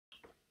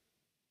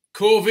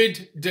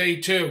COVID day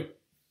 2.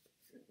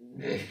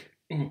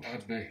 Oh,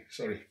 pardon me,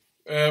 sorry.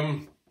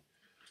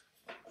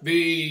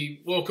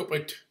 We woke up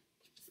at,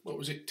 what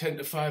was it, 10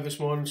 to 5 this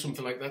morning,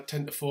 something like that,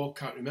 10 to 4,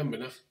 can't remember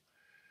now.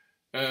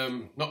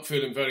 Not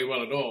feeling very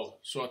well at all,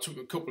 so I took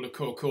a couple of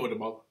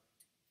cocodamol,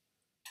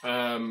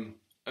 and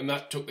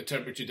that took the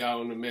temperature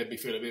down and made me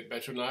feel a bit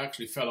better, and I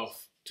actually fell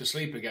off to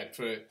sleep again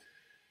for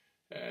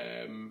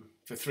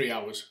 3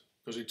 hours,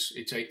 because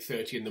it's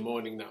 8:30 in the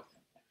morning now.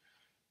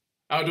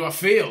 How do I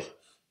feel?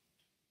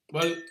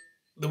 Well,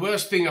 the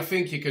worst thing I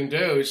think you can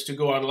do is to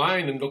go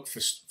online and look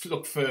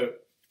for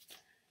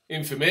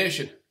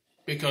information,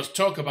 because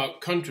talk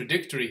about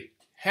contradictory,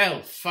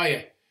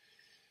 hellfire.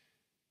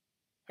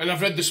 And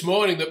I've read this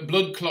morning that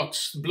blood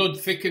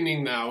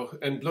thickening now,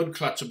 and blood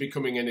clots are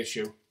becoming an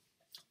issue.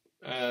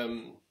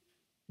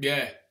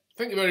 Yeah,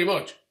 thank you very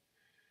much.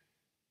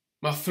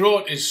 My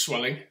throat is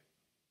swelling.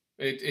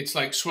 It's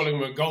like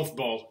swallowing a golf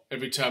ball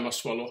every time I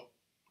swallow.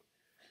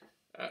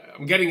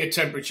 I'm getting a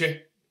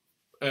temperature.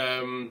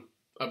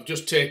 I've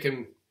just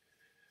taken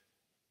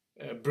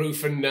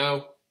Brufen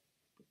now,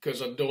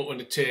 because I don't want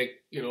to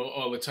take,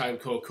 all the time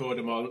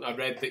cocodamol. I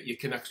read that you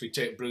can actually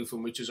take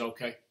Brufen, which is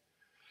okay.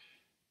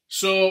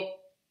 So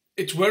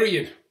it's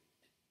worrying.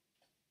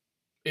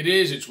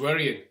 It's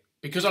worrying.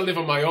 Because I live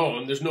on my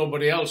own, there's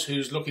nobody else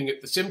who's looking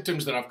at the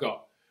symptoms that I've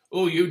got.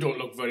 Oh, you don't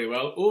look very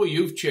well. Oh,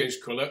 you've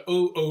changed colour.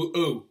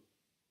 Oh.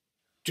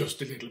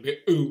 Just a little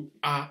bit.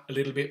 A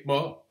little bit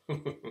more.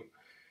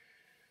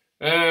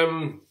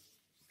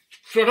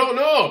 So I don't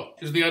know,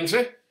 is the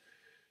answer.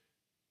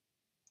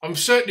 I'm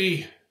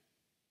certainly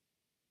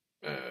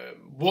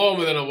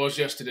warmer than I was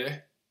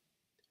yesterday.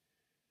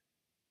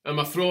 And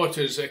my throat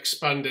has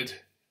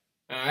expanded.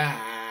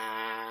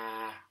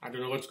 I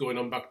don't know what's going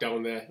on back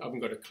down there. I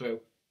haven't got a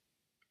clue.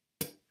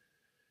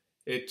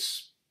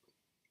 It's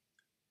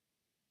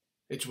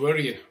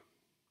worrying.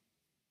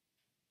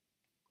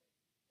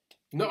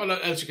 Not a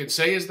lot else you can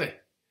say, is there?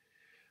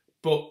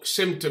 But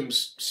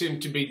symptoms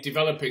seem to be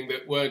developing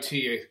that weren't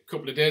here a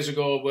couple of days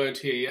ago, weren't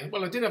here yet.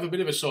 Well, I did have a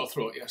bit of a sore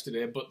throat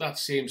yesterday, but that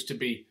seems to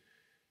be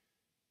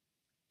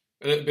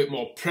a little bit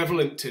more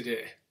prevalent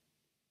today.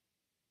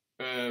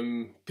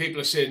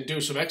 People are saying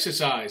do some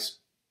exercise.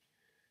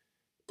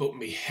 But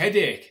me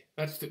headache,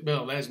 there's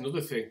another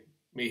thing.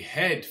 Me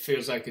head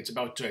feels like it's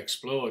about to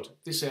explode.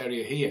 This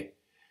area here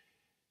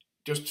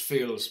just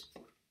feels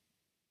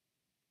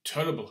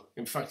terrible.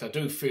 In fact, I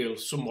do feel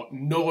somewhat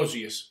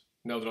nauseous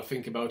now that I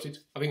think about it.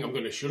 I think I'm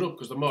going to shut up,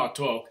 because the more I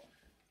talk,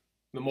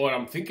 the more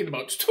I'm thinking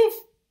about stuff.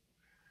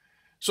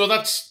 So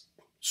that's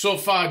so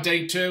far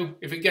day 2.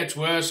 If it gets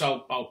worse,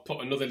 I'll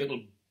put another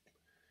little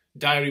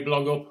diary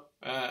blog up.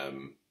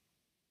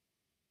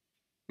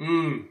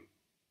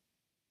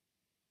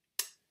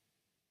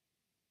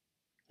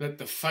 Let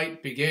the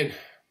fight begin.